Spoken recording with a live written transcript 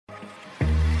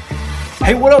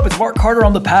Hey, what up? It's Mark Carter.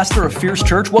 I'm the pastor of Fierce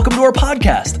Church. Welcome to our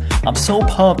podcast. I'm so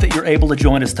pumped that you're able to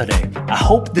join us today. I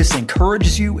hope this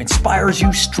encourages you, inspires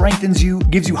you, strengthens you,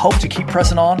 gives you hope to keep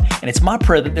pressing on. And it's my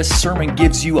prayer that this sermon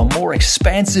gives you a more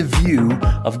expansive view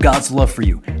of God's love for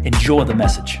you. Enjoy the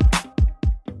message.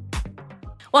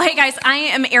 Well, hey guys, I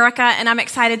am Erica, and I'm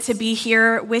excited to be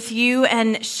here with you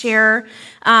and share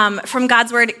from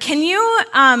God's Word. Can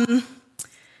you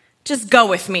just go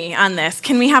with me on this?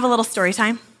 Can we have a little story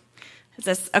time?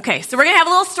 Okay, so we're going to have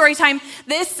a little story time.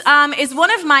 This is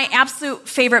one of my absolute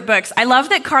favorite books. I love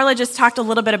that Carla just talked a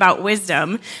little bit about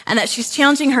wisdom and that she's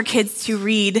challenging her kids to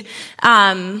read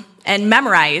and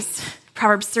memorize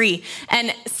Proverbs 3.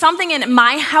 And something in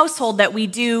my household that we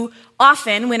do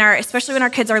often, especially when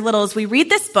our kids are little, is we read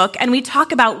this book and we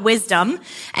talk about wisdom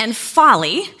and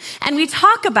folly. And we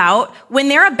talk about when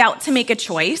they're about to make a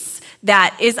choice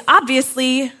that is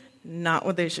obviously not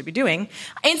what they should be doing.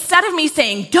 Instead of me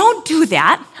saying, don't do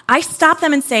that, I stop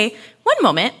them and say, one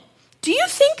moment, do you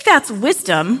think that's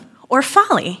wisdom or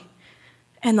folly?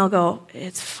 And they'll go,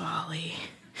 it's folly.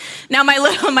 Now, my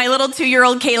little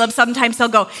 2-year-old Caleb, sometimes he'll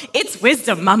go, it's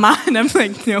wisdom, Mama. And I'm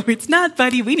like, no, it's not,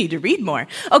 buddy. We need to read more.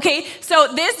 Okay,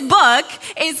 so this book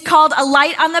is called A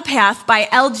Light on the Path by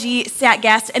L.G.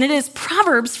 Satgast, and it is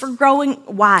Proverbs for growing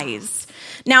wise.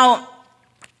 Now,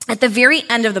 at the very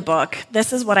end of the book,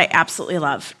 this is what I absolutely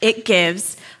love. It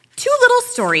gives 2 little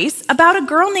stories about a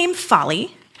girl named Folly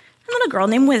and then a girl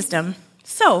named Wisdom.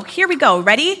 So here we go.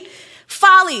 Ready?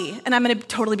 Folly. And I'm going to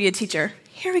totally be a teacher.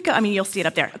 Here we go. I mean, you'll see it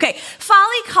up there. Okay.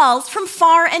 Folly calls from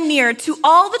far and near to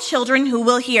all the children who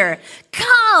will hear.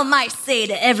 Come, I say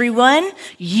to everyone,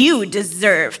 you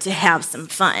deserve to have some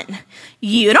fun.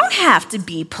 You don't have to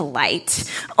be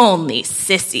polite. Only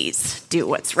sissies do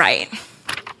what's right.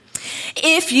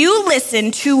 If you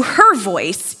listen to her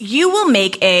voice, you will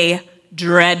make a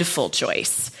dreadful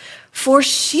choice, for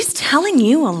she's telling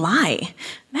you a lie.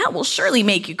 That will surely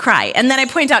make you cry. And then I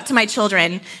point out to my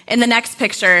children in the next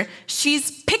picture,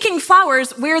 she's picking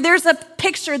flowers where there's a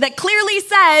picture that clearly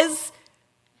says,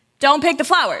 don't pick the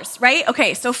flowers, right?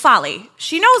 Okay, so Folly,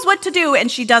 she knows what to do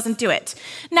and she doesn't do it.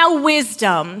 Now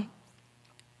Wisdom.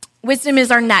 Wisdom is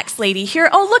our next lady here.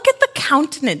 Oh, look at the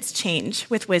countenance change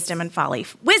with Wisdom and Folly.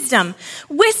 Wisdom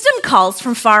calls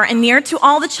from far and near to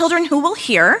all the children who will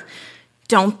hear.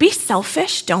 Don't be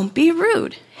selfish, don't be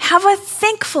rude. Have a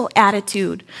thankful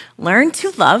attitude. Learn to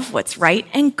love what's right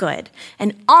and good,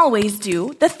 and always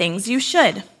do the things you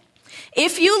should.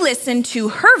 If you listen to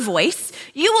her voice,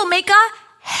 you will make a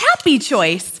happy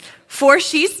choice, for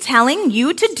she's telling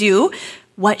you to do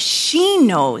what she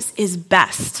knows is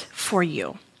best for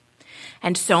you.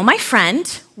 And so, my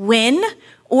friend, win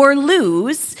or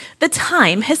lose, the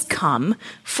time has come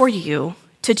for you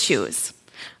to choose.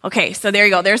 Okay, so there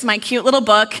you go. There's my cute little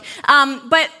book.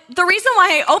 But the reason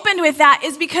why I opened with that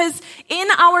is because in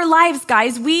our lives,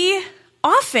 guys, we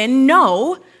often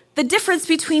know the difference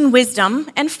between wisdom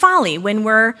and folly when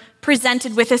we're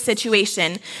presented with a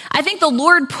situation. I think the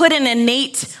Lord put an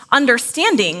innate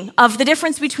understanding of the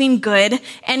difference between good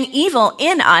and evil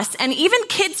in us. And even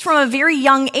kids from a very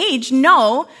young age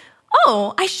know,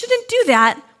 oh, I shouldn't do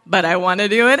that, but I want to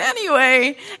do it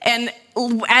anyway. And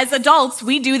as adults,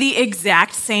 we do the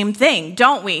exact same thing,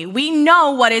 don't we? We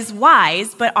know what is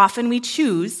wise, but often we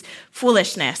choose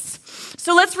foolishness.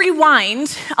 So let's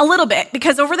rewind a little bit,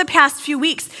 because over the past few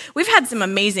weeks, we've had some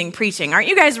amazing preaching. Aren't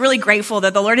you guys really grateful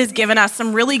that the Lord has given us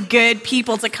some really good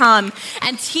people to come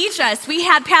and teach us? We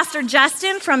had Pastor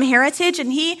Justin from Heritage,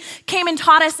 and he came and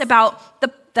taught us about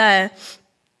the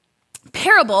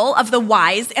parable of the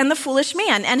wise and the foolish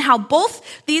man, and how both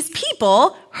these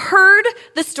people heard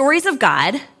the stories of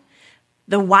God.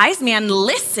 The wise man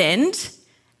listened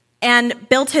and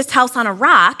built his house on a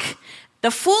rock. The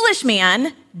foolish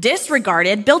man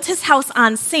disregarded, built his house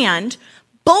on sand.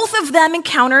 Both of them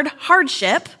encountered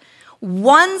hardship.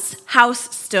 One's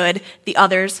house stood, the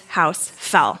other's house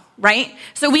fell, right?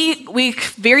 So we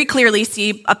very clearly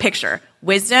see a picture.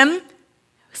 Wisdom,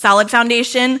 solid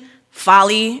foundation.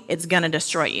 Folly, it's going to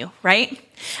destroy you, right?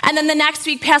 And then the next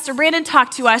week, Pastor Brandon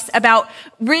talked to us about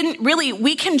really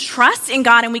we can trust in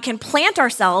God and we can plant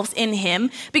ourselves in Him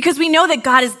because we know that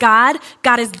God,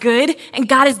 God is good, and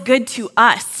God is good to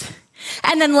us.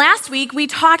 And then last week, we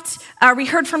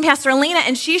heard from Pastor Elena,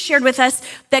 and she shared with us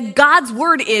that God's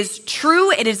word is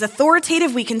true, it is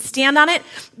authoritative, we can stand on it,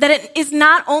 that it is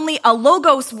not only a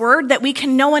logos word that we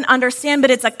can know and understand,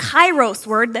 but it's a kairos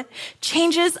word that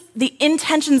changes the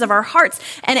intentions of our hearts,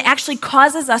 and it actually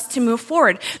causes us to move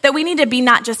forward, that we need to be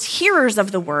not just hearers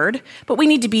of the word, but we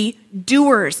need to be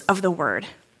doers of the word.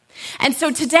 And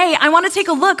so today I want to take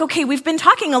a look. Okay, we've been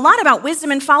talking a lot about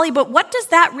wisdom and folly, but what does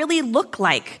that really look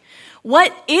like?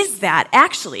 What is that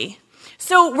actually?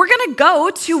 So we're going to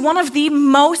go to one of the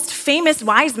most famous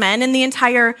wise men in the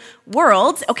entire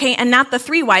world, okay, and not the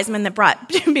 3 wise men that brought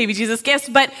baby Jesus gifts,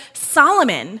 but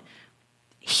Solomon.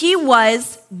 He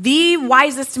was the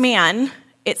wisest man,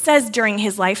 it says during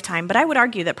his lifetime, but I would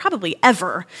argue that probably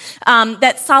ever,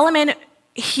 that Solomon,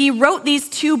 he wrote these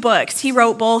 2 books. He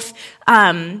wrote both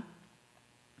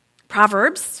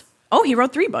Proverbs. Oh, he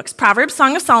wrote 3 books. Proverbs,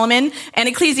 Song of Solomon, and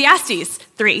Ecclesiastes.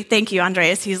 3. Thank you,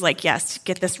 Andreas. He's like, yes,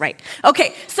 get this right.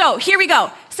 Okay, so here we go.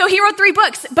 So he wrote 3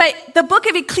 books, but the book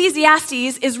of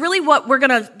Ecclesiastes is really what we're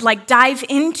going to dive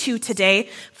into today.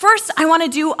 First, I want to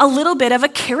do a little bit of a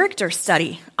character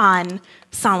study on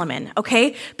Solomon,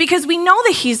 okay? Because we know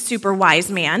that he's super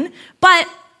wise man, but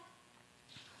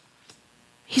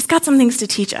he's got some things to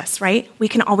teach us, right? We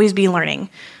can always be learning.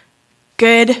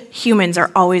 Good humans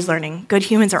are always learning. Good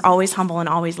humans are always humble and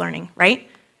always learning, right?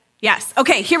 Yes.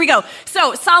 Okay, here we go.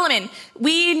 So Solomon,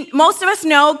 most of us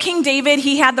know King David,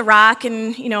 he had the rock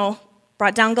and,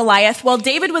 brought down Goliath. Well,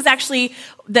 David was actually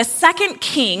the second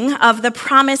king of the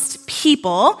promised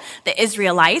people, the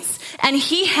Israelites, and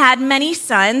he had many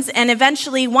sons, and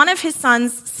eventually one of his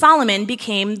sons, Solomon,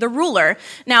 became the ruler.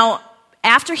 Now,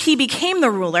 after he became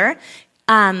the ruler,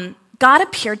 God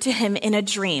appeared to him in a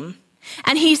dream.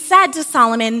 And he said to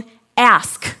Solomon,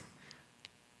 ask,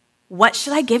 what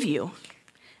should I give you?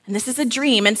 And this is a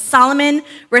dream. And Solomon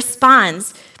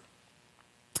responds,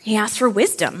 he asked for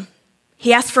wisdom.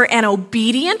 He asked for an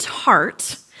obedient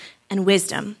heart and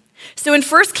wisdom. So in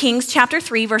 1 Kings chapter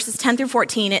 3, verses 10 through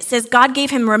 14, it says, God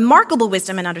gave him remarkable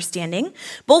wisdom and understanding,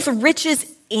 both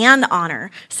riches and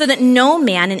honor, so that no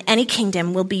man in any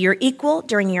kingdom will be your equal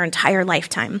during your entire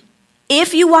lifetime.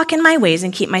 If you walk in my ways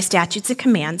and keep my statutes and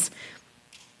commands,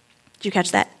 did you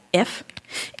catch that?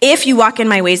 If you walk in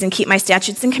my ways and keep my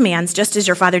statutes and commands, just as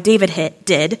your father David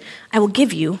did, I will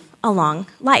give you a long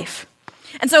life.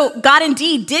 And so God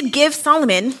indeed did give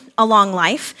Solomon a long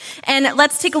life. And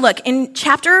let's take a look. In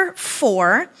chapter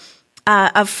 4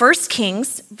 of 1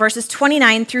 Kings, verses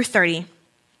 29 through 30.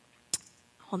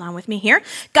 Hold on with me here.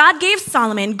 God gave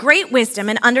Solomon great wisdom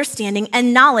and understanding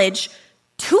and knowledge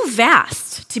too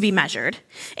vast to be measured.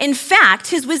 In fact,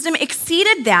 his wisdom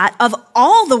exceeded that of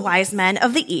all the wise men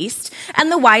of the East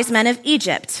and the wise men of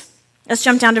Egypt. Let's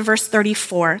jump down to verse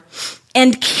 34.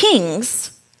 And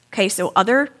kings, okay, so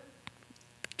other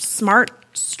smart,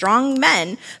 strong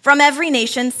men from every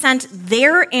nation sent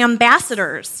their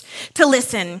ambassadors to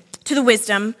listen to the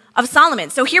wisdom of Solomon.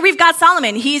 So here we've got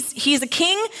Solomon. He's a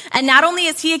king, and not only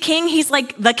is he a king, he's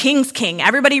like the king's king.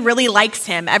 Everybody really likes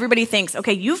him. Everybody thinks,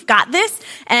 okay, you've got this,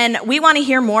 and we want to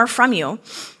hear more from you.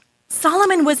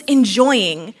 Solomon was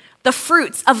enjoying the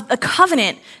fruits of the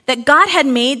covenant that God had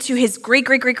made to his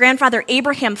great-great-great-grandfather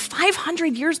Abraham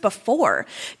 500 years before.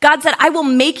 God said, I will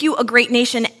make you a great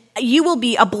nation. You will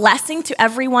be a blessing to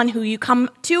everyone who you come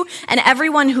to, and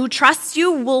everyone who trusts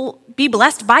you will be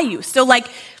blessed by you. So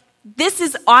this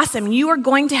is awesome. You are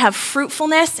going to have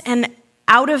fruitfulness, and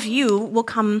out of you will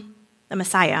come the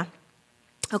Messiah.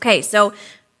 Okay, so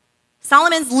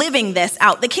Solomon's living this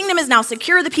out. The kingdom is now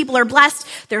secure. The people are blessed.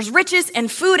 There's riches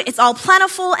and food. It's all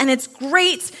plentiful, and it's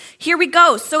great. Here we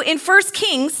go. So in 1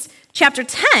 Kings chapter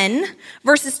 10,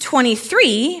 verses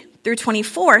 23 through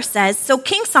 24 says, So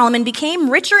King Solomon became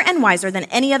richer and wiser than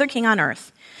any other king on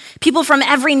earth. People from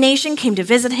every nation came to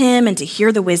visit him and to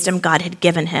hear the wisdom God had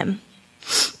given him.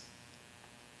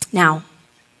 Now,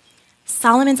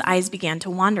 Solomon's eyes began to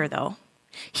wander, though.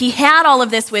 He had all of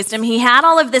this wisdom, he had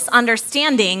all of this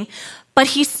understanding, but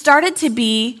he started to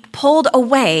be pulled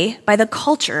away by the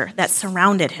culture that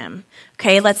surrounded him.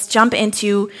 Okay, let's jump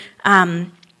into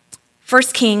 1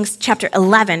 Kings chapter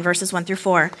 11, verses 1 through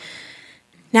 4.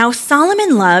 Now,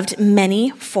 Solomon loved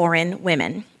many foreign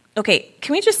women. Okay,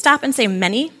 can we just stop and say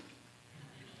many?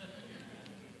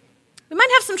 We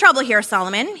might have some trouble here,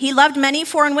 Solomon. He loved many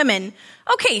foreign women.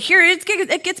 Okay, here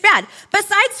it gets bad.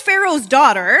 Beside Pharaoh's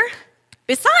daughter,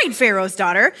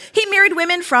 he married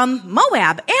women from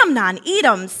Moab, Ammon,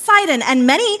 Edom, Sidon, and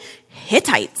many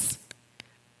Hittites.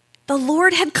 The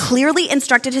Lord had clearly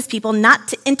instructed his people not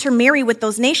to intermarry with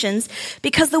those nations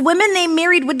because the women they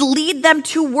married would lead them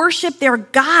to worship their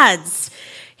gods.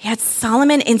 Yet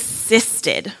Solomon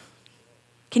insisted.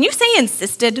 Can you say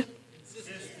insisted?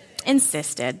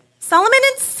 Insisted. Solomon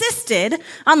insisted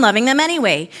on loving them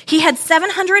anyway. He had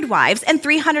 700 wives and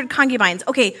 300 concubines.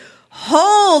 Okay,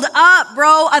 hold up,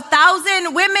 bro.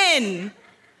 1,000 women.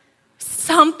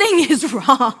 Something is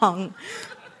wrong.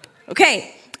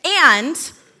 Okay, and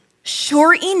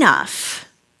sure enough,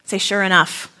 say sure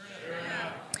enough.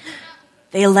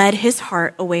 they led his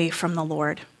heart away from the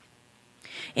Lord.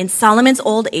 In Solomon's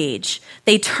old age,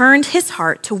 they turned his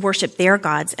heart to worship their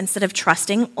gods instead of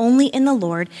trusting only in the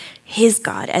Lord, his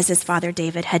God, as his father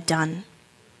David had done.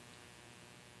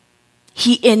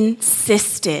 He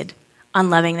insisted on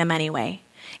loving them anyway.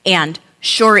 And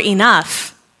sure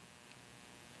enough,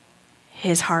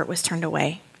 his heart was turned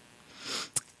away.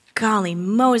 Golly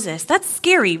Moses, that's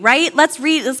scary, right? Let's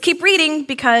keep reading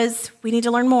because we need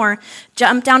to learn more.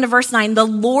 Jump down to verse 9. The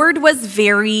Lord was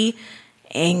very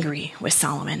angry with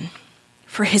Solomon,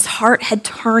 for his heart had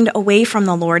turned away from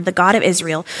the Lord, the God of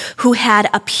Israel, who had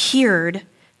appeared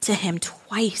to him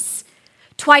twice.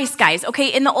 Twice, guys. Okay,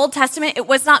 in the Old Testament, it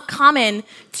was not common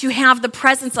to have the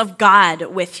presence of God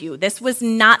with you. This was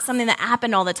not something that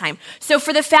happened all the time. So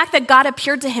for the fact that God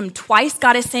appeared to him twice,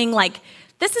 God is saying, like,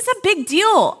 this is a big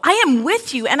deal. I am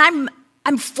with you, and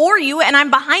I'm for you, and I'm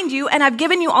behind you, and I've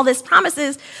given you all these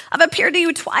promises. I've appeared to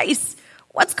you twice.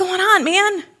 What's going on,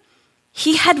 man?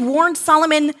 He had warned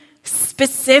Solomon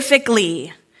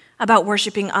specifically about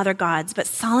worshiping other gods, but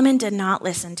Solomon did not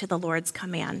listen to the Lord's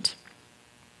command.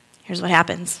 Here's what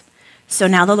happens. So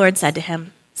now the Lord said to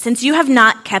him, since you have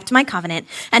not kept my covenant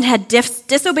and had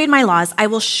disobeyed my laws, I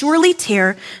will surely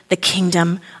tear the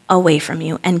kingdom away from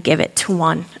you and give it to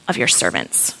one of your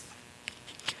servants.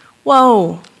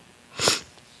 Whoa.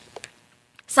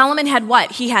 Solomon had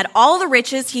what? He had all the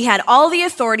riches, he had all the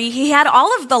authority, he had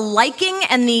all of the liking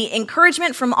and the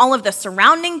encouragement from all of the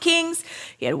surrounding kings.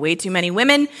 He had way too many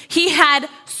women. He had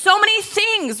so many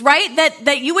things, right?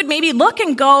 That you would maybe look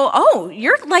and go, oh,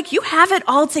 you're like, you have it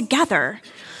all together.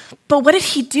 But what did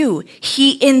he do?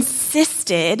 He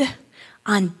insisted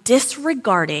on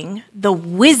disregarding the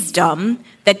wisdom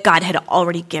that God had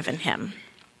already given him.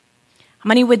 How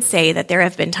many would say that there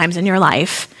have been times in your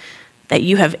life that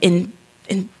you have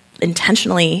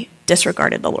intentionally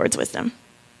disregarded the Lord's wisdom?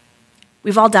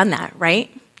 We've all done that, right?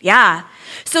 Yeah.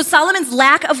 So Solomon's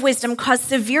lack of wisdom caused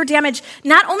severe damage,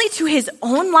 not only to his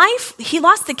own life, he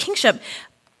lost the kingship,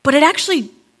 but it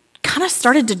actually kind of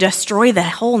started to destroy the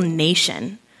whole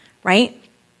nation, right?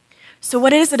 So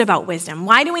what is it about wisdom?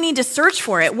 Why do we need to search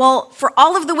for it? Well, for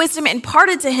all of the wisdom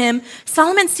imparted to him,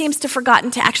 Solomon seems to have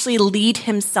forgotten to actually lead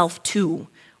himself to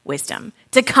wisdom,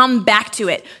 to come back to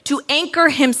it, to anchor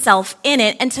himself in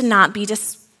it, and to not be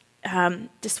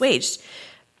dissuaged.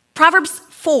 Proverbs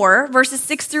 4, verses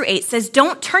 6 through 8 says,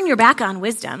 don't turn your back on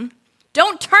wisdom.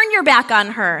 Don't turn your back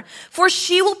on her, for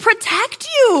she will protect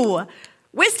you.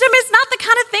 Wisdom is not the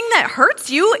kind of thing that hurts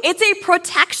you. It's a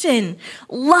protection.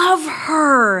 Love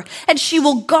her, and she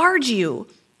will guard you.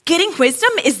 Getting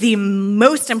wisdom is the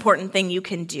most important thing you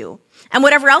can do. And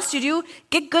whatever else you do,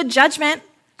 get good judgment.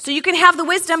 So you can have the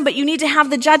wisdom, but you need to have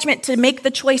the judgment to make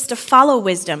the choice to follow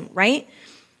wisdom, right?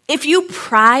 If you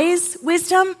prize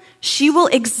wisdom, she will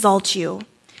exalt you.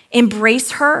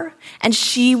 Embrace her, and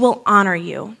she will honor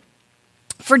you.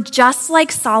 For just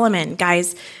like Solomon,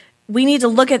 guys, we need to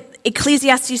look at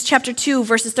Ecclesiastes chapter 2,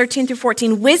 verses 13 through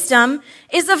 14. Wisdom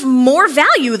is of more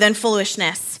value than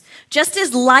foolishness, just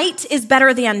as light is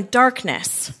better than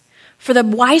darkness. For the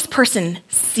wise person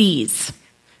sees,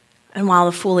 and while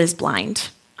the fool is blind.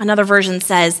 Another version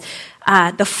says,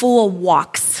 the fool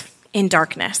walks in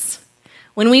darkness.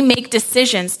 When we make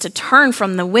decisions to turn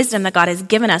from the wisdom that God has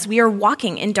given us, we are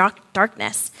walking in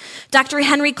darkness. Dr.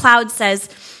 Henry Cloud says,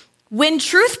 when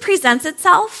truth presents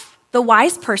itself, the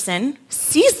wise person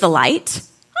sees the light.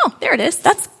 Oh, there it is.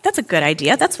 That's a good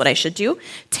idea. That's what I should do.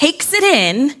 Takes it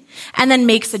in and then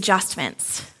makes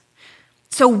adjustments.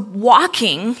 So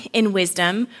walking in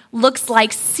wisdom looks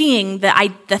like seeing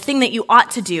the thing that you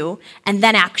ought to do and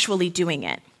then actually doing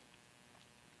it.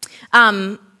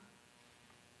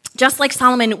 Just like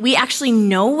Solomon, we actually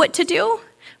know what to do,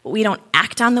 but we don't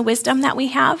act on the wisdom that we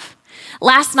have.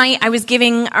 Last night, I was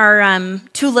giving our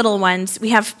two little ones. We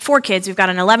have 4 kids. We've got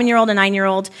an 11-year-old, a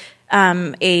 9-year-old,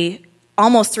 a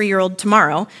almost 3-year-old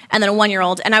tomorrow, and then a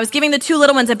 1-year-old. And I was giving the 2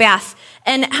 little ones a bath.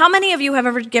 And how many of you have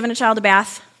ever given a child a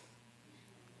bath?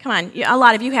 Come on, a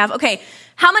lot of you have. Okay,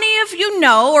 how many of you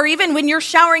know, or even when you're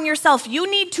showering yourself, you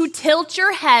need to tilt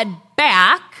your head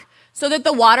back so that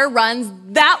the water runs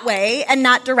that way and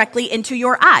not directly into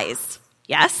your eyes?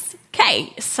 Yes?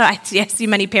 Okay, so I see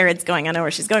many parents going, I know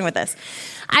where she's going with this.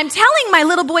 I'm telling my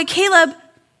little boy Caleb,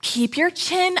 keep your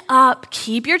chin up,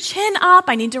 keep your chin up.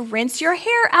 I need to rinse your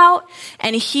hair out.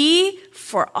 And he,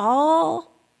 for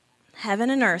all heaven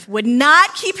and earth, would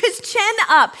not keep his chin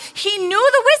up. He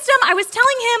knew the wisdom. I was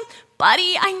telling him,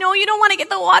 buddy, I know you don't want to get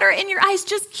the water in your eyes.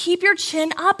 Just keep your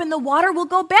chin up and the water will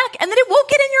go back and then it won't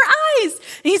get in your eyes.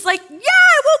 And he's like, yeah,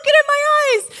 it won't get in my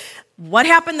eyes. What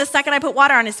happened the second I put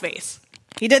water on his face?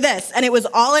 He did this, and it was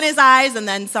all in his eyes, and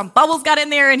then some bubbles got in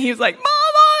there, and he was like, Mama!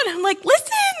 And I'm like,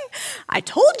 listen, I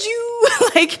told you.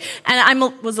 And I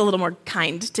was a little more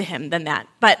kind to him than that.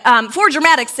 But for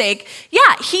dramatic sake,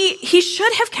 yeah, he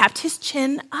should have kept his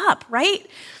chin up, right?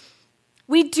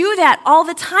 We do that all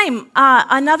the time.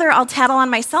 I'll tattle on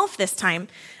myself this time.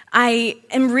 I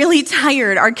am really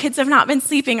tired. Our kids have not been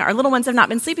sleeping. Our little ones have not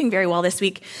been sleeping very well this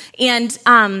week. And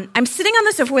I'm sitting on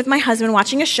the sofa with my husband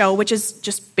watching a show, which is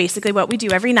just basically what we do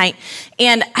every night.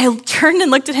 And I turned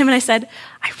and looked at him and I said,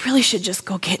 I really should just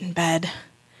go get in bed.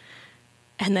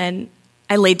 And then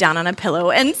I laid down on a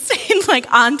pillow and stayed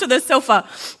onto the sofa,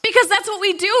 because that's what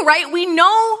we do, right? We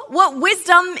know what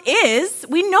wisdom is.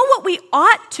 We know what we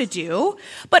ought to do,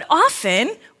 but often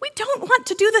we don't want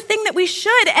to do the thing that we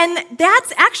should. And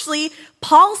that's actually,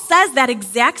 Paul says that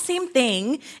exact same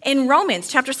thing in Romans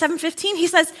chapter 7:15. He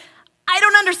says, I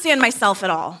don't understand myself at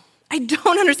all. I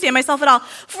don't understand myself at all.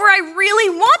 For I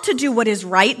really want to do what is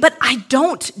right, but I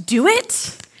don't do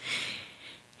it.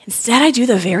 Instead, I do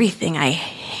the very thing I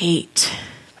hate.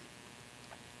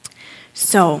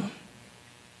 So,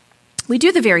 we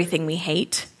do the very thing we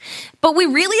hate, but we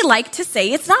really like to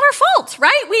say it's not our fault,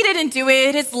 right? We didn't do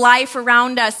it. It's life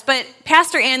around us. But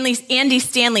Pastor Andy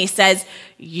Stanley says,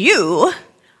 you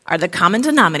are the common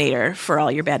denominator for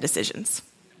all your bad decisions.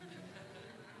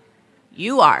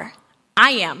 You are.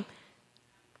 I am.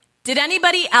 Did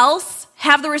anybody else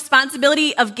have the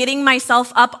responsibility of getting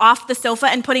myself up off the sofa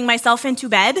and putting myself into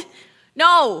bed?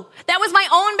 No, that was my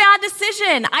own bad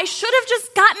decision. I should have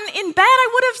just gotten in bed. I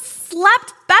would have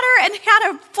slept better and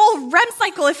had a full REM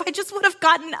cycle if I just would have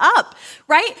gotten up,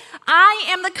 right? I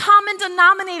am the common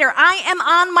denominator. I am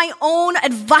on my own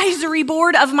advisory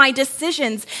board of my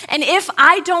decisions. And if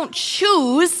I don't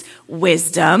choose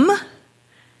wisdom,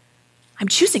 I'm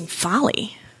choosing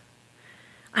folly.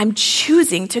 I'm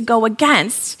choosing to go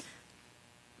against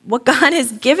what God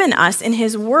has given us in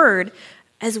his word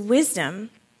as wisdom.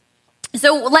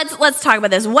 So let's talk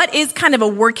about this. What is kind of a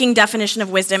working definition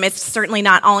of wisdom? It's certainly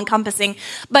not all-encompassing,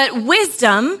 but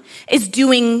wisdom is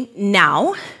doing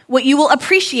now what you will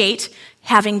appreciate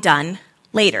having done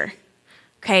later,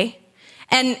 okay?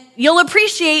 And you'll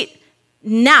appreciate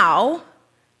now,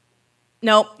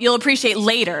 you'll appreciate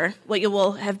later what you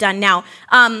will have done now.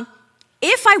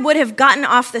 If I would have gotten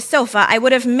off the sofa, I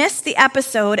would have missed the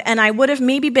episode, and I would have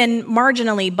maybe been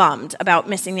marginally bummed about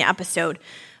missing the episode.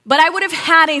 But I would have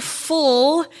had a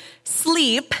full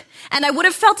sleep, and I would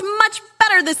have felt much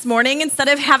better this morning instead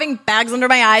of having bags under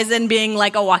my eyes and being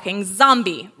like a walking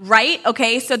zombie, right?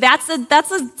 Okay, so that's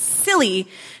a silly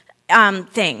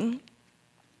thing.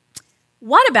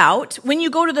 What about when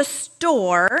you go to the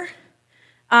store,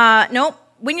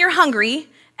 when you're hungry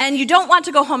and you don't want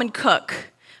to go home and cook,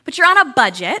 but you're on a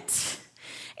budget,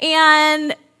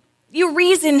 and you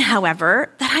reason,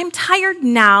 however, that I'm tired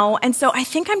now, and so I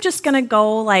think I'm just going to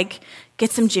go,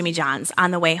 get some Jimmy John's on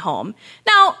the way home.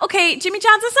 Now, okay, Jimmy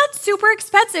John's is not super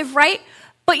expensive, right?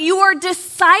 But you are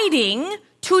deciding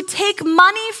to take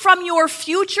money from your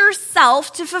future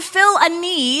self to fulfill a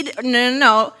need,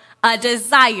 a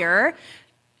desire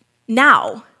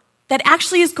now that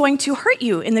actually is going to hurt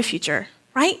you in the future,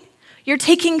 right? You're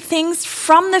taking things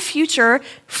from the future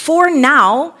for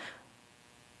now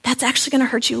that's actually going to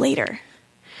hurt you later.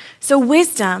 So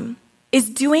wisdom is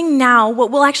doing now what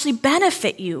will actually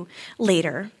benefit you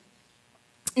later.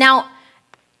 Now,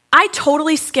 I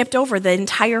totally skipped over the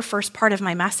entire first part of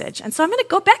my message, and so I'm going to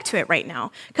go back to it right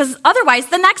now, because otherwise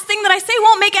the next thing that I say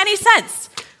won't make any sense.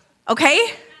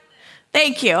 Okay?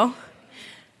 Thank you.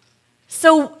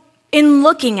 So, in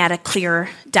looking at a clear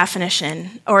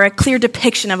definition or a clear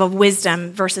depiction of a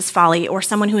wisdom versus folly, or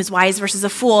someone who is wise versus a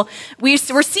fool, we're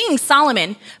seeing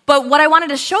Solomon. But what I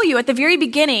wanted to show you at the very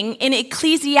beginning in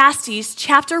Ecclesiastes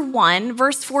chapter 1,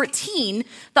 verse 14,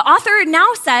 the author now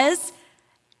says,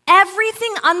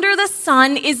 everything under the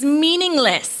sun is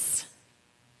meaningless.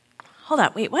 Hold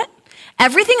up, wait, what?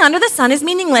 Everything under the sun is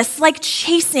meaningless, like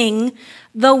chasing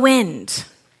the wind.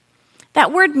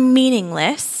 That word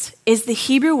meaningless is the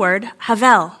Hebrew word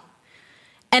havel,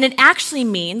 and it actually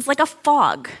means like a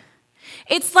fog.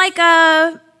 It's like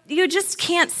you just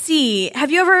can't see. Have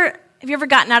you ever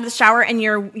gotten out of the shower and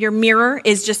your mirror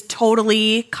is just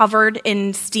totally covered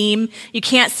in steam? You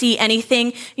can't see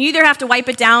anything. You either have to wipe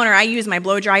it down, or I use my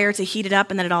blow dryer to heat it up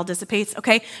and then it all dissipates,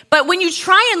 okay? But when you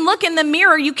try and look in the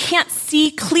mirror, you can't see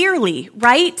clearly,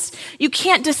 right? You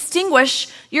can't distinguish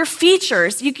your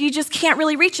features. You just can't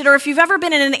really reach it. Or if you've ever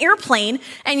been in an airplane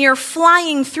and you're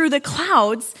flying through the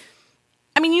clouds,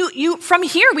 I mean, you from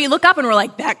here we look up and we're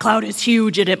like, that cloud is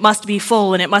huge and it must be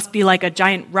full and it must be like a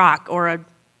giant rock or a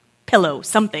pillow,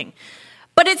 something.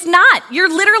 But it's not. You're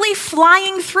literally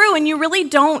flying through and you really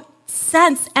don't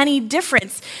sense any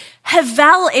difference.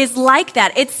 Havel is like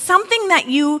that. It's something that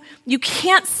you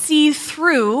can't see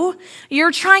through.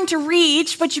 You're trying to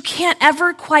reach, but you can't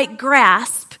ever quite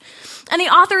grasp. And the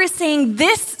author is saying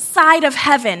this side of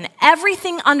heaven,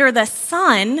 everything under the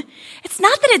sun, it's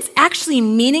not that it's actually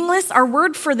meaningless. Our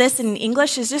word for this in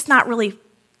English is just not really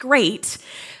great,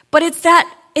 but it's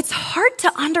that it's hard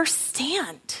to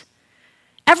understand.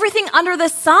 Everything under the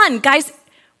sun, guys,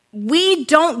 we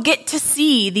don't get to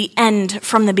see the end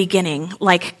from the beginning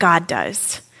like God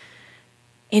does.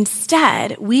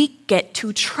 Instead, we get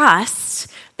to trust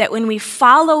that when we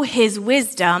follow his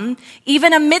wisdom,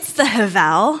 even amidst the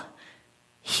Havel,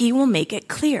 he will make it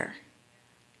clear.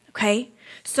 Okay?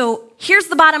 So here's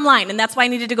the bottom line, and that's why I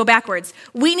needed to go backwards.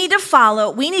 We need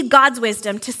God's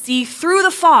wisdom to see through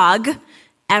the fog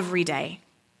every day.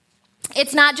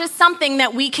 It's not just something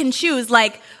that we can choose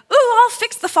like, ooh, I'll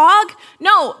fix the fog.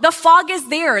 No, the fog is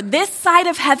there. This side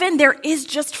of heaven, there is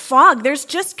just fog. There's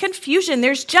just confusion.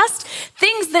 There's just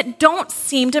things that don't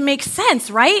seem to make sense,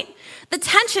 right? The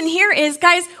tension here is,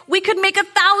 guys, we could make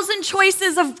 1,000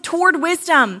 choices toward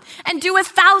wisdom and do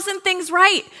 1,000 things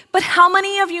right. But how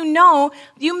many of you know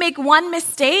you make one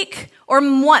mistake or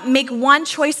make one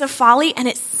choice of folly and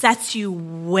it sets you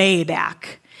way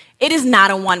back? It is not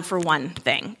a one-for-one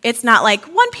thing. It's not like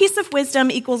one piece of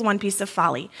wisdom equals one piece of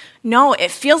folly. No,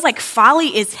 it feels like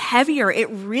folly is heavier. It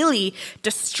really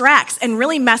distracts and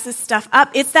really messes stuff up.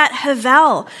 It's that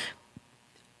Havel.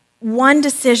 One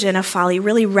decision of folly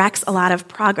really wrecks a lot of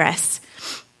progress.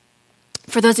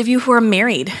 For those of you who are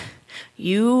married,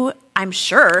 you, I'm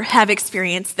sure, have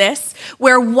experienced this,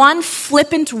 where one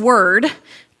flippant word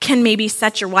can maybe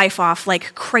set your wife off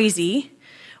like crazy,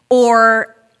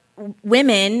 or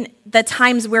women, the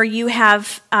times where you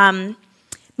have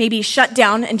maybe shut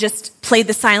down and just played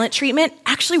the silent treatment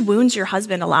actually wounds your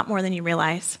husband a lot more than you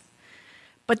realize.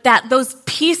 But those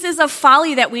pieces of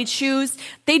folly that we choose,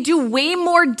 they do way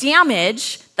more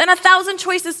damage than 1,000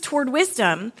 choices toward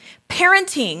wisdom.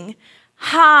 Parenting,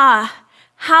 how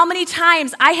many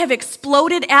times I have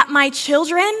exploded at my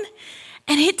children,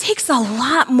 and it takes a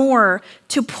lot more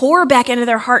to pour back into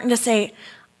their heart and to say,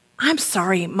 I'm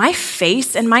sorry, my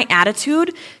face and my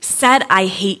attitude said I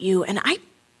hate you, and I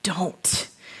don't.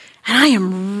 And I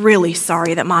am really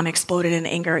sorry that mom exploded in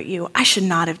anger at you. I should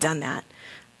not have done that.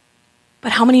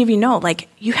 But how many of you know, like,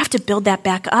 you have to build that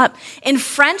back up? In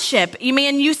friendship,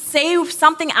 you say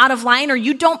something out of line or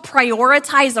you don't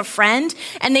prioritize a friend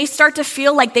and they start to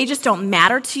feel like they just don't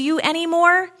matter to you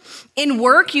anymore. In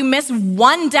work, you miss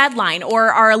one deadline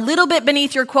or are a little bit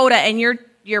beneath your quota and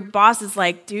your boss is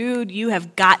like, dude, you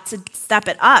have got to step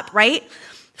it up, right?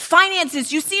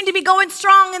 Finances, you seem to be going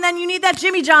strong and then you need that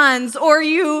Jimmy John's, or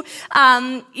you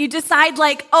decide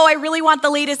like, oh, I really want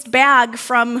the latest bag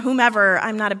from whomever.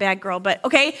 I'm not a bag girl, but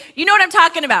okay, you know what I'm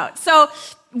talking about. So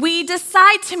we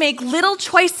decide to make little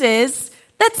choices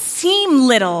that seem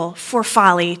little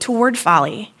toward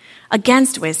folly,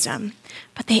 against wisdom,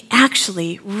 but they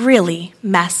actually really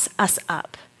mess us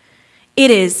up. It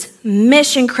is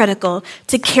mission critical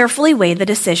to carefully weigh the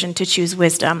decision to choose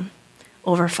wisdom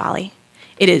over folly.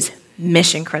 It is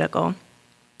mission critical.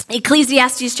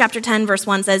 Ecclesiastes chapter 10, verse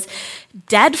 1 says,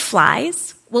 dead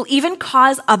flies will even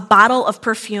cause a bottle of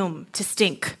perfume to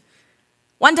stink.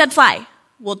 One dead fly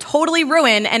will totally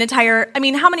ruin an entire,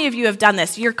 how many of you have done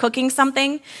this? You're cooking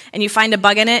something and you find a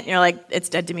bug in it and you're like, it's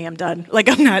dead to me, I'm done. Like,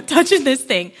 I'm not touching this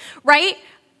thing, right?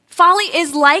 Folly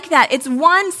is like that. It's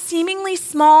one seemingly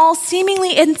small,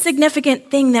 seemingly insignificant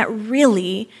thing that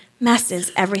really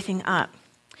messes everything up.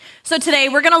 So today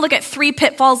we're going to look at 3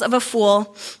 pitfalls of a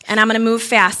fool, and I'm going to move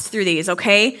fast through these,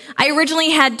 okay? I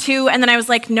originally had 2, and then I was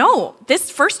like, no,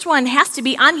 this first one has to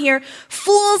be on here.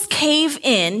 Fools cave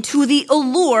in to the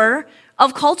allure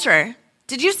of culture.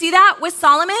 Did you see that with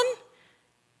Solomon?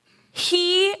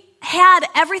 He had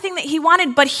everything that he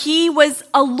wanted, but he was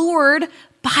allured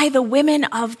by the women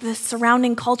of the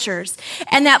surrounding cultures,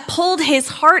 and that pulled his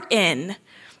heart in.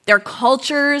 Their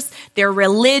cultures, their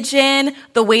religion,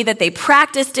 the way that they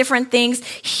practice different things.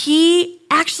 He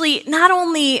actually not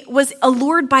only was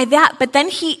allured by that, but then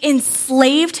he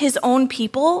enslaved his own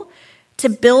people to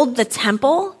build the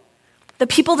temple. The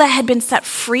people that had been set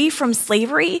free from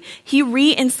slavery, he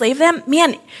re-enslaved them.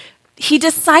 Man, he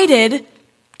decided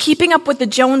keeping up with the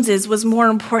Joneses was more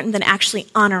important than actually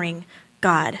honoring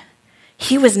God.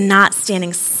 He was not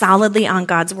standing solidly on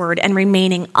God's word and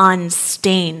remaining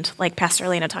unstained, like Pastor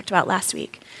Elena talked about last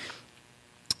week.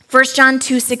 1 John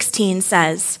 2:16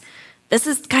 says, this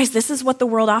is what the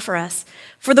world offers us.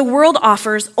 For the world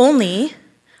offers only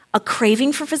a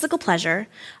craving for physical pleasure,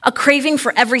 a craving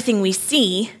for everything we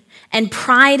see, and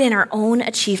pride in our own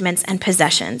achievements and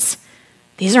possessions.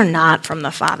 These are not from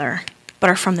the Father, but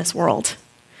are from this world.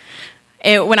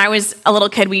 When I was a little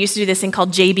kid, we used to do this thing called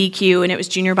JBQ, and it was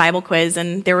Junior Bible Quiz,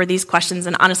 and there were these questions,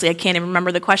 and honestly, I can't even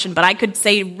remember the question, but I could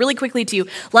say really quickly to you,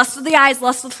 lust of the eyes,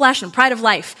 lust of the flesh, and pride of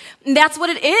life. And that's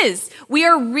what it is. We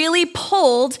are really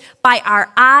pulled by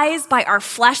our eyes, by our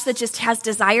flesh that just has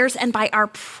desires, and by our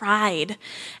pride.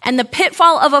 And the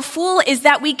pitfall of a fool is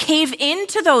that we cave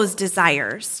into those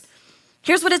desires.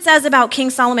 Here's what it says about King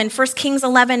Solomon, 1 Kings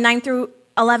 11, 9 through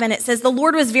 11, it says, the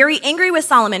Lord was very angry with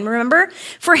Solomon, remember?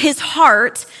 For his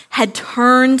heart had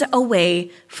turned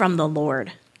away from the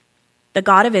Lord, the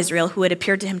God of Israel, who had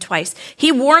appeared to him twice.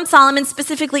 He warned Solomon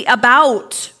specifically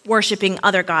about worshiping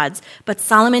other gods, but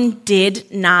Solomon did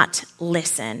not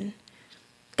listen.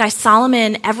 Guys,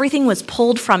 Solomon, everything was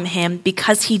pulled from him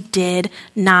because he did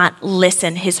not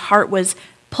listen. His heart was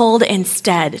pulled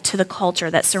instead to the culture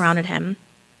that surrounded him.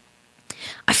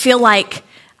 I feel like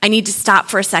I need to stop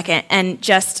for a second and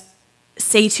just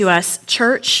say to us,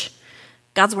 church,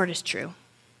 God's word is true.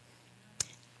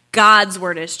 God's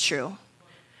word is true.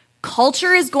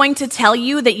 Culture is going to tell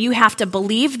you that you have to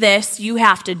believe this, you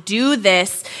have to do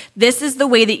this, this is the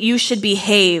way that you should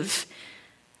behave.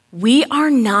 We are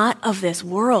not of this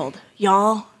world,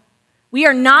 y'all. We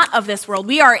are not of this world.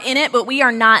 We are in it, but we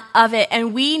are not of it.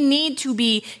 And we need to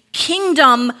be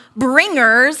kingdom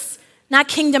bringers, not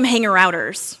kingdom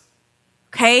hanger-outers.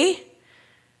 Okay?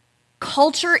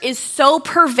 Culture is so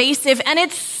pervasive and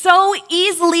it's so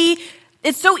easy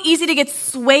to get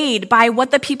swayed by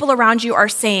what the people around you are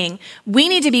saying. We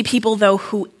need to be people, though,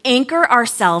 who anchor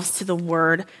ourselves to the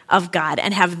word of God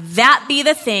and have that be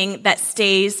the thing that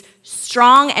stays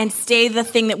strong and stay the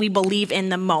thing that we believe in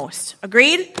the most.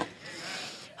 Agreed?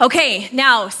 Okay,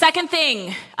 now, second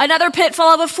thing, another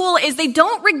pitfall of a fool is they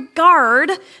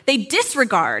disregard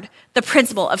the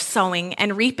principle of sowing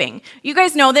and reaping. You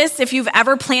guys know this, if you've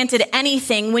ever planted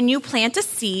anything, when you plant a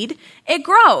seed, it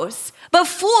grows. But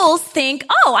fools think,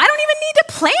 oh, I don't even need to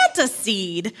plant a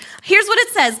seed. Here's what it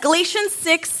says, Galatians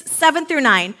 6, 7 through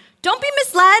 9. Don't be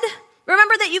misled.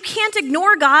 Remember that you can't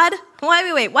ignore God.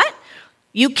 Wait, what?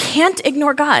 You can't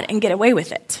ignore God and get away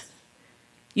with it.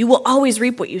 You will always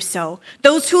reap what you sow.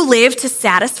 Those who live to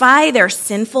satisfy their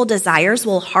sinful desires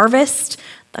will harvest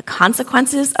the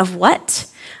consequences of what?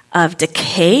 Of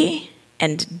decay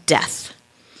and death.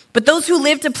 But those who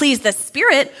live to please the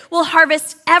Spirit will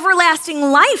harvest everlasting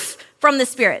life from the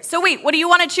Spirit. So wait, what do you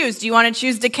want to choose? Do you want to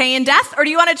choose decay and death, or do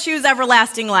you want to choose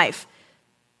everlasting life?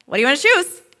 What do you want to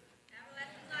choose?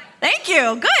 Thank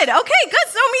you. Good. Okay, good.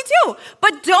 So me too.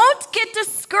 But don't get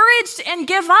discouraged and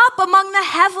give up among the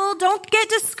hevel. Don't get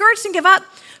discouraged and give up,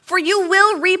 for you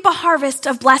will reap a harvest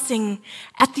of blessing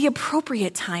at the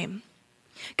appropriate time.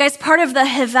 Guys, part of the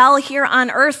hevel here on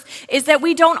earth is that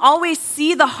we don't always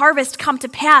see the harvest come to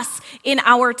pass in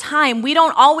our time. We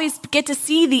don't always get to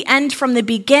see the end from the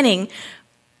beginning.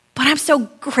 But I'm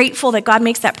so grateful that God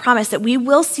makes that promise that we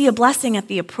will see a blessing at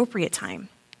the appropriate time.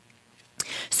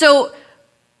 So,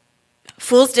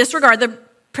 fools disregard the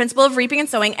principle of reaping and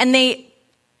sowing, and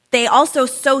they also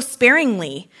sow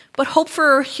sparingly, but hope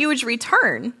for a huge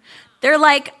return. They're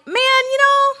like, man,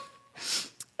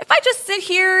 if I just sit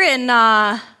here and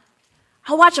I'll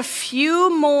watch a few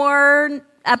more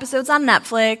episodes on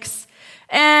Netflix,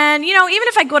 and, even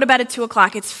if I go to bed at 2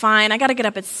 o'clock, it's fine. I got to get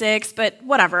up at 6, but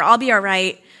whatever, I'll be all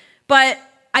right. But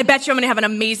I bet you I'm going to have an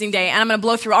amazing day, and I'm going to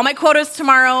blow through all my quotas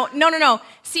tomorrow. No.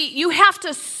 See, you have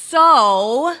to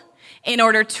sow in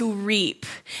order to reap.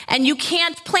 And you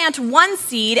can't plant one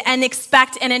seed and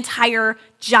expect an entire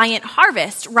giant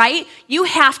harvest, right? You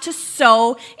have to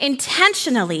sow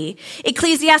intentionally.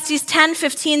 Ecclesiastes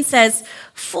 10:15 says,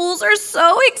 fools are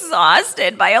so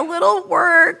exhausted by a little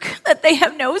work that they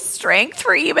have no strength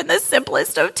for even the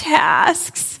simplest of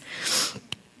tasks.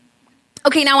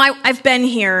 Okay, now I've been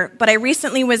here, but I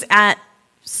recently was at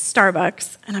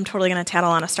Starbucks, and I'm totally going to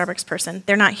tattle on a Starbucks person.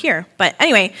 They're not here. But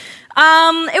anyway,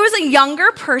 it was a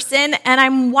younger person, and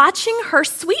I'm watching her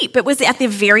sweep. It was at the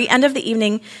very end of the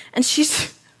evening, and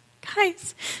she's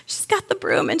got the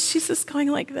broom, and she's just going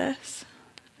like this.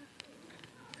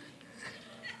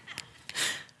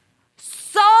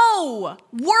 So,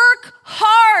 work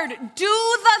hard.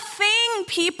 Do the thing,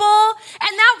 people.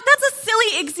 And that's a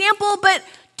silly example, but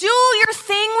do your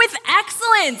thing with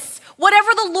excellence.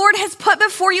 Whatever the Lord has put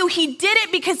before you, He did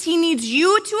it because He needs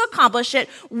you to accomplish it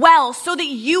well so that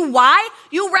you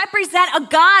represent a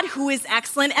God who is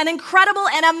excellent and incredible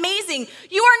and amazing.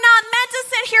 You are not meant to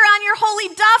sit here on your holy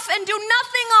duff and do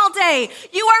nothing all day.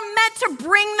 You are meant to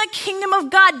bring the kingdom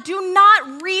of God. Do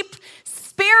not reap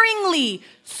sparingly.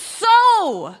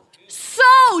 So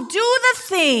do the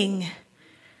thing.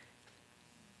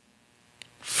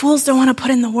 Fools don't want to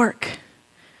put in the work.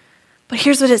 But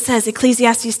here's what it says,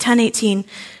 Ecclesiastes 10:18.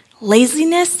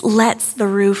 Laziness lets the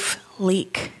roof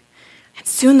leak, and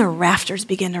soon the rafters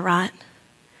begin to rot.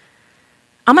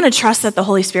 I'm going to trust that the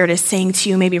Holy Spirit is saying to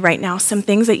you maybe right now some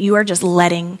things that you are just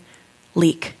letting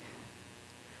leak.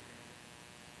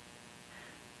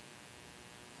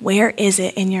 Where is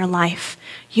it in your life?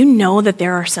 You know that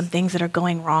there are some things that are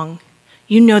going wrong.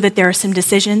 You know that there are some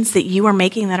decisions that you are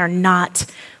making that are not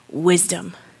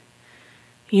wisdom.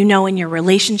 You know in your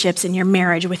relationships, in your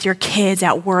marriage, with your kids,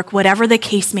 at work, whatever the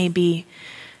case may be,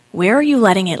 where are you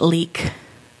letting it leak?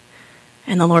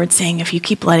 And the Lord's saying, if you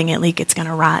keep letting it leak, it's going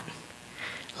to rot.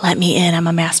 Let me in, I'm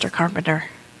a master carpenter.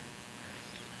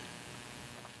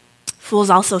 Fools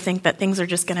also think that things are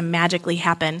just going to magically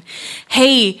happen.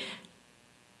 Hey,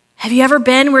 have you ever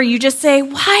been where you just say,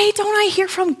 why don't I hear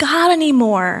from God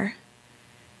anymore?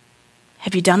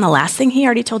 Have you done the last thing he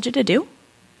already told you to do?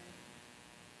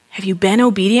 Have you been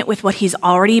obedient with what he's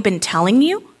already been telling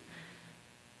you?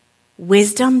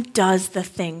 Wisdom does the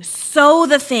thing. Sow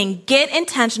the thing. Get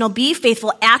intentional. Be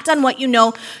faithful. Act on what you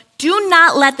know. Do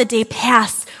not let the day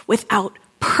pass without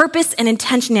purpose and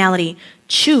intentionality.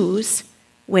 Choose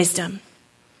wisdom.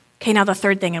 Okay, now the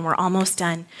third thing, and we're almost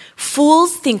done.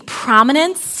 Fools think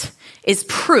prominence is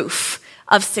proof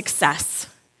of success.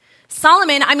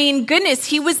 Solomon, goodness,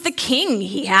 he was the king.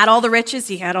 He had all the riches.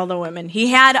 He had all the women. He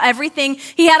had everything.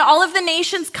 He had all of the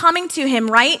nations coming to him,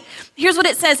 right? Here's what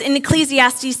it says in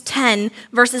Ecclesiastes 10,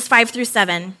 verses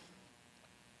 5-7.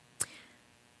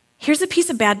 Here's a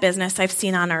piece of bad business I've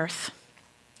seen on earth.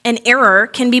 An error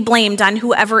can be blamed on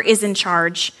whoever is in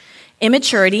charge.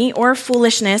 Immaturity or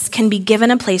foolishness can be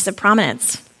given a place of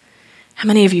prominence. How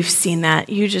many of you have seen that?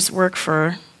 You just work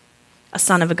for a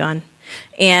son of a gun.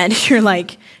 And you're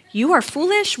like, you are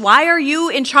foolish? Why are you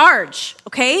in charge?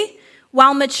 Okay?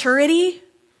 While maturity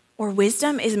or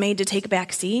wisdom is made to take a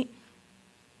back seat.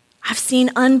 I've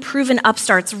seen unproven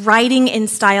upstarts riding in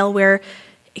style where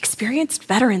experienced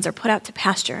veterans are put out to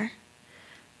pasture.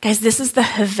 Guys, this is the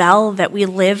Havel that we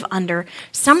live under.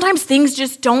 Sometimes things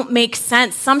just don't make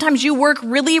sense. Sometimes you work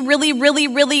really, really, really,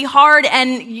 really hard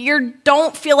and you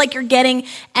don't feel like you're getting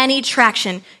any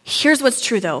traction. Here's what's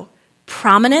true though.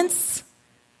 Prominence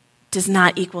does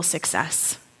not equal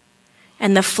success.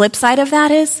 And the flip side of that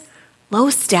is low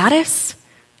status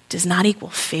does not equal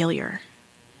failure.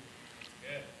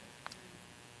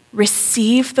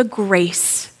 Receive the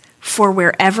grace for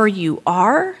wherever you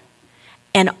are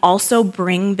and also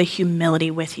bring the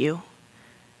humility with you.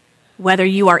 Whether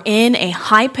you are in a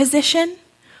high position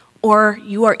or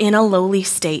you are in a lowly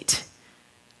state,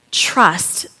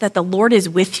 trust that the Lord is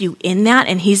with you in that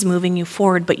and he's moving you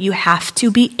forward, but you have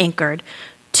to be anchored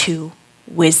to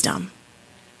wisdom.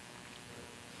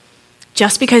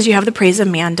 Just because you have the praise of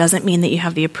man doesn't mean that you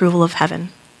have the approval of heaven.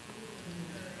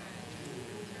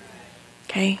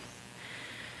 Okay?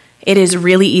 It is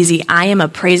really easy. I am a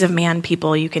praise of man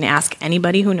people. You can ask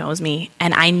anybody who knows me,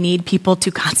 and I need people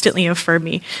to constantly affirm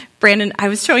me. Brandon, I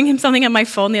was showing him something on my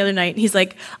phone the other night, and he's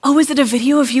like, oh, is it a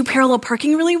video of you parallel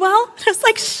parking really well? And I was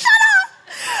like, shut up!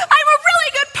 I'm a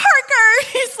really good parker.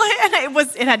 He's like,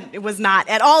 and it was not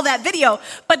at all that video,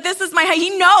 but this is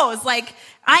he knows, like,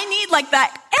 I need like that,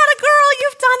 atta girl,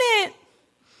 you've done it.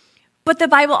 But the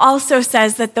Bible also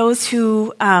says that those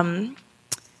who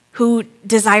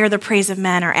desire the praise of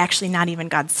men are actually not even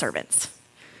God's servants.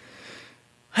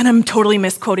 And I'm totally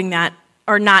misquoting that,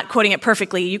 or not quoting it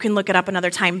perfectly. You can look it up another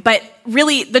time. But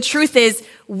really, the truth is,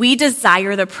 we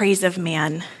desire the praise of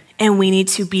man, and we need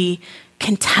to be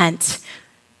content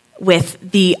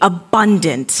with the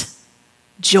abundant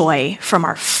joy from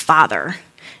our Father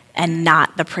and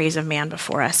not the praise of man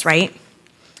before us, right?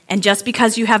 And just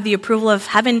because you have the approval of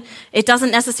heaven, it doesn't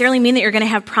necessarily mean that you're going to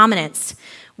have prominence.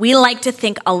 We like to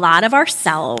think a lot of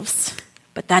ourselves,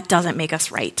 but that doesn't make us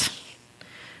right.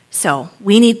 So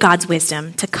we need God's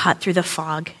wisdom to cut through the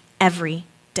fog every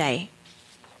day.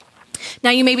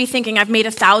 Now you may be thinking, I've made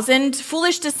 1,000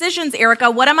 foolish decisions, Erica.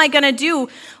 What am I going to do?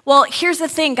 Well, here's the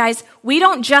thing, guys. We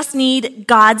don't just need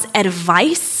God's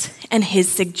advice and his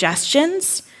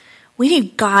suggestions. We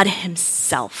need God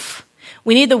himself.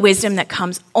 We need the wisdom that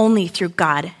comes only through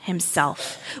God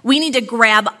himself. We need to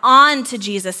grab on to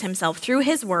Jesus himself through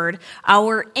his word,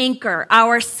 our anchor,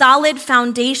 our solid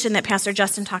foundation that Pastor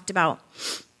Justin talked about.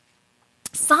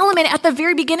 Solomon, at the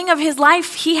very beginning of his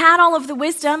life, he had all of the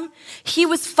wisdom. He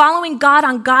was following God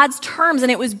on God's terms,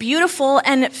 and it was beautiful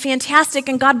and fantastic,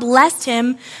 and God blessed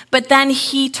him. But then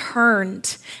he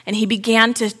turned, and he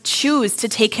began to choose to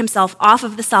take himself off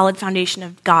of the solid foundation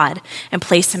of God and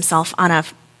place himself on a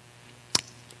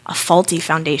faulty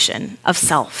foundation of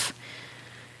self.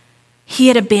 He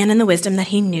had abandoned the wisdom that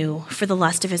he knew for the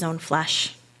lust of his own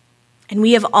flesh. And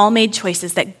we have all made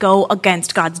choices that go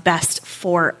against God's best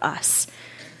for us.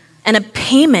 And a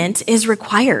payment is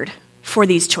required for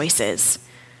these choices.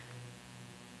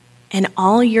 And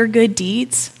all your good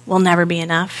deeds will never be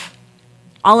enough.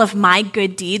 All of my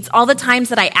good deeds, all the times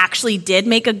that I actually did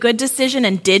make a good decision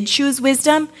and did choose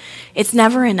wisdom, it's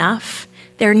never enough.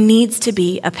 There needs to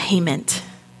be a payment.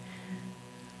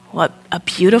 What a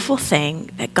beautiful thing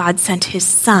that God sent his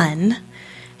son,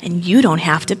 and you don't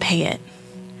have to pay it.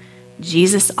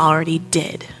 Jesus already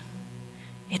did.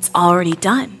 It's already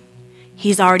done.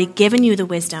 He's already given you the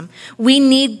wisdom. We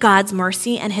need God's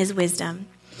mercy and his wisdom.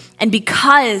 And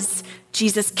because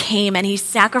Jesus came and he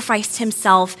sacrificed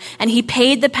himself and he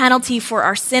paid the penalty for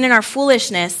our sin and our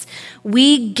foolishness,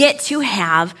 we get to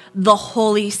have the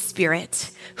Holy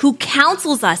Spirit who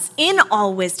counsels us in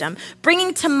all wisdom,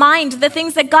 bringing to mind the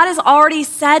things that God has already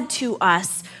said to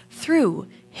us through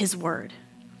his word.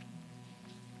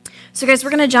 So guys, we're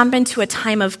going to jump into a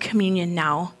time of communion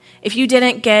now. If you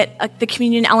didn't get the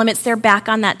communion elements, they're back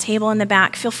on that table in the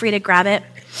back. Feel free to grab it.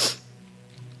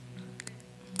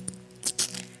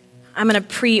 I'm going to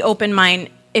pre-open mine.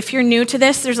 If you're new to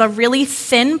this, there's a really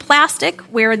thin plastic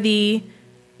where the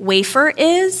wafer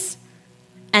is,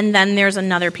 and then there's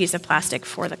another piece of plastic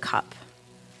for the cup.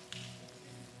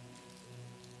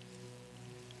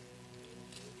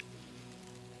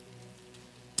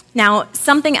 Now,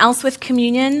 something else with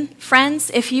communion, friends,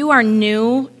 if you are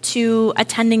new to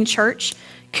attending church,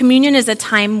 communion is a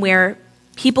time where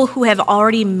people who have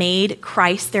already made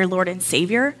Christ their Lord and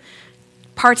Savior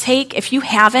partake. If you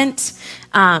haven't,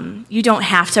 you don't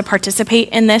have to participate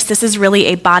in this. This is really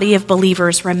a body of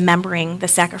believers remembering the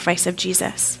sacrifice of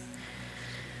Jesus.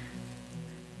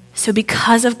 So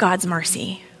because of God's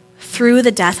mercy, through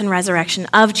the death and resurrection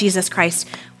of Jesus Christ,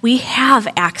 we have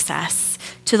access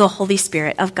to the Holy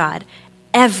Spirit of God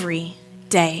every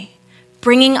day,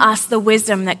 bringing us the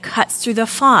wisdom that cuts through the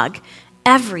fog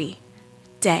every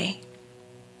day.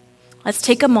 Let's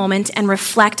take a moment and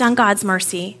reflect on God's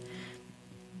mercy.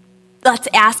 Let's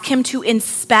ask him to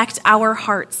inspect our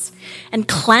hearts and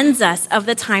cleanse us of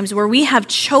the times where we have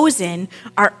chosen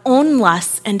our own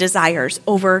lusts and desires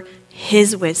over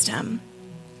his wisdom.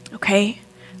 Okay?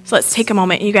 So let's take a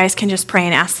moment. You guys can just pray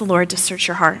and ask the Lord to search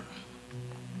your heart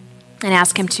and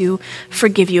ask him to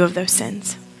forgive you of those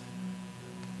sins.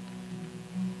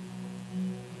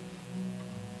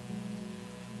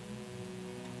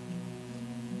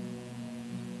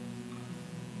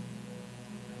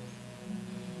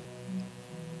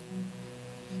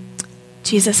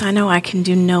 Jesus, I know I can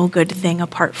do no good thing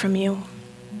apart from you.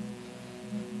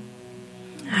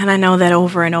 And I know that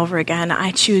over and over again, I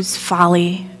choose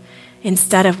folly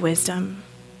instead of wisdom.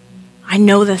 I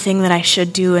know the thing that I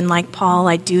should do, and like Paul,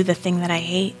 I do the thing that I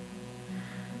hate.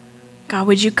 God,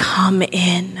 would you come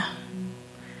in?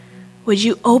 Would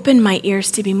you open my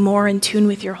ears to be more in tune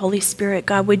with your Holy Spirit?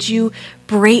 God, would you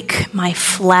break my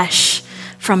flesh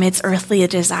from its earthly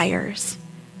desires?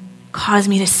 Cause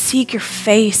me to seek your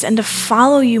face and to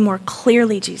follow you more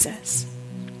clearly, Jesus.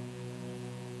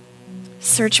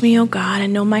 Search me, O God,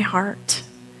 and know my heart.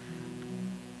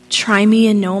 Try me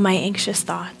and know my anxious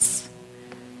thoughts.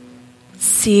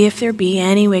 See if there be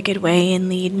any wicked way and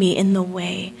lead me in the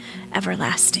way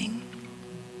everlasting.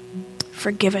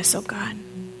 Forgive us, O God.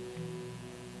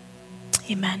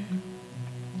 Amen.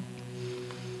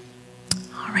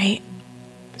 All right.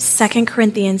 2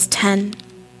 Corinthians 10,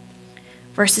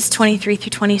 verses 23 through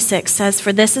 26 says,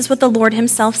 "For this is what the Lord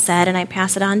himself said, and I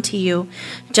pass it on to you,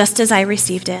 just as I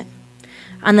received it.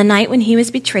 On the night when he was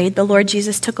betrayed, the Lord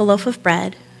Jesus took a loaf of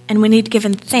bread, and when he'd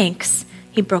given thanks,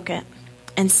 he broke it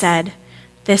and said,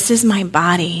 'This is my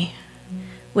body,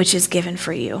 which is given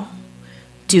for you.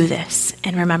 Do this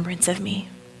in remembrance of me.'"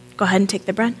 Go ahead and take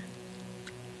the bread.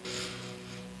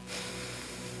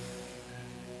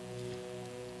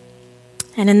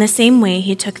 And in the same way,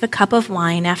 he took the cup of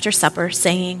wine after supper,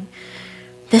 saying,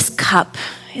 "This cup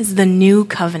is the new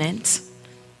covenant.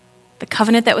 The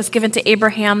covenant that was given to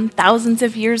Abraham thousands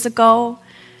of years ago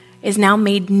is now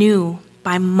made new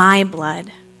by my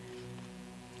blood.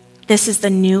 This is the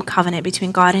new covenant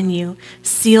between God and you,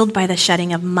 sealed by the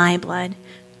shedding of my blood.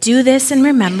 Do this in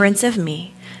remembrance of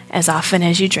me as often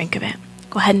as you drink of it."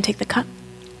 Go ahead and take the cup.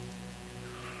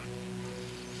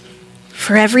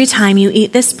 For every time you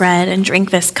eat this bread and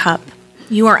drink this cup,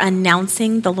 you are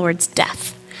announcing the Lord's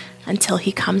death until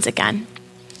he comes again.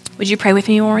 Would you pray with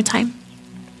me one more time?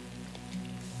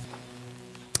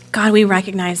 God, we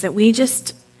recognize that we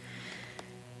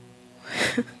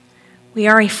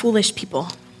are a foolish people.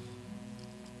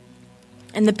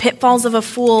 And the pitfalls of a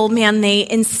fool, man, they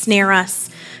ensnare us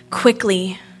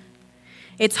quickly.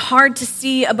 It's hard to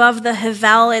see above the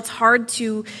Havel. It's hard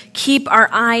to keep our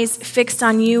eyes fixed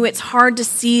on you. It's hard to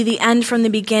see the end from the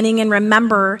beginning and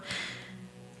remember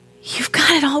you've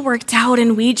got it all worked out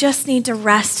and we just need to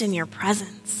rest in your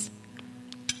presence.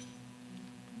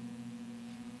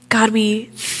 God, we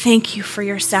thank you for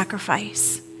your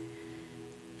sacrifice.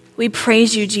 We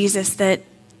praise you, Jesus, that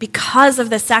because of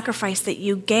the sacrifice that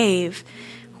you gave,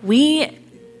 we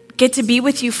get to be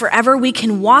with you forever. We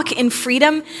can walk in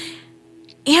freedom.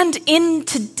 And in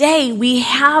today, we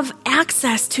have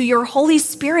access to your Holy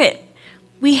Spirit.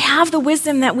 We have the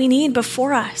wisdom that we need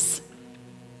before us.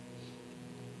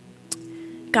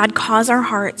 God, cause our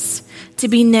hearts to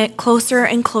be knit closer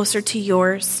and closer to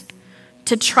yours,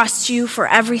 to trust you for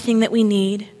everything that we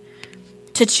need,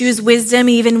 to choose wisdom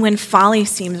even when folly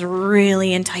seems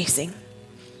really enticing.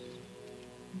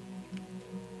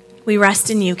 We rest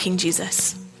in you, King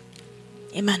Jesus.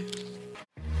 Amen.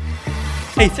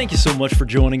 Hey, thank you so much for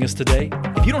joining us today.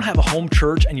 If you don't have a home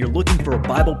church and you're looking for a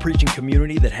Bible preaching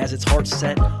community that has its heart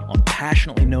set on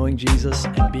passionately knowing Jesus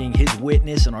and being his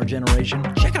witness in our generation,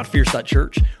 check out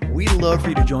Fierce.Church. We'd love for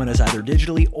you to join us either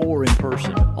digitally or in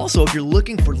person. Also, if you're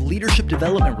looking for leadership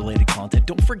development related content,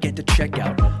 don't forget to check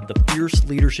out the Fierce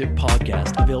Leadership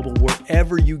Podcast, available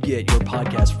wherever you get your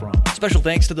podcast from. Special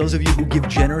thanks to those of you who give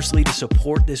generously to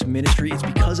support this ministry. It's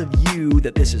because of you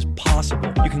that this is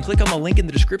possible. You can click on the link in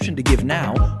the description to give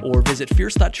now, or visit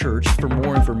Fierce.Church for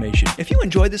more information. If you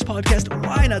enjoyed this podcast,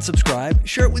 why not subscribe,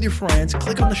 share it with your friends,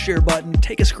 click on the share button,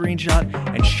 take a screenshot,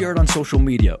 and share it on social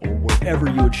media or wherever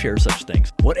you would share such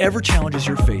things. Whatever challenges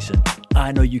you're facing,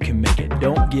 I know you can make it.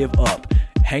 Don't give up.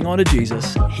 Hang on to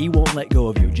Jesus. He won't let go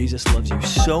of you. Jesus loves you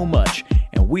so much,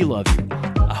 and we love you.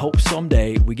 I hope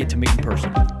someday we get to meet in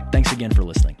person. Thanks again for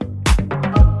listening.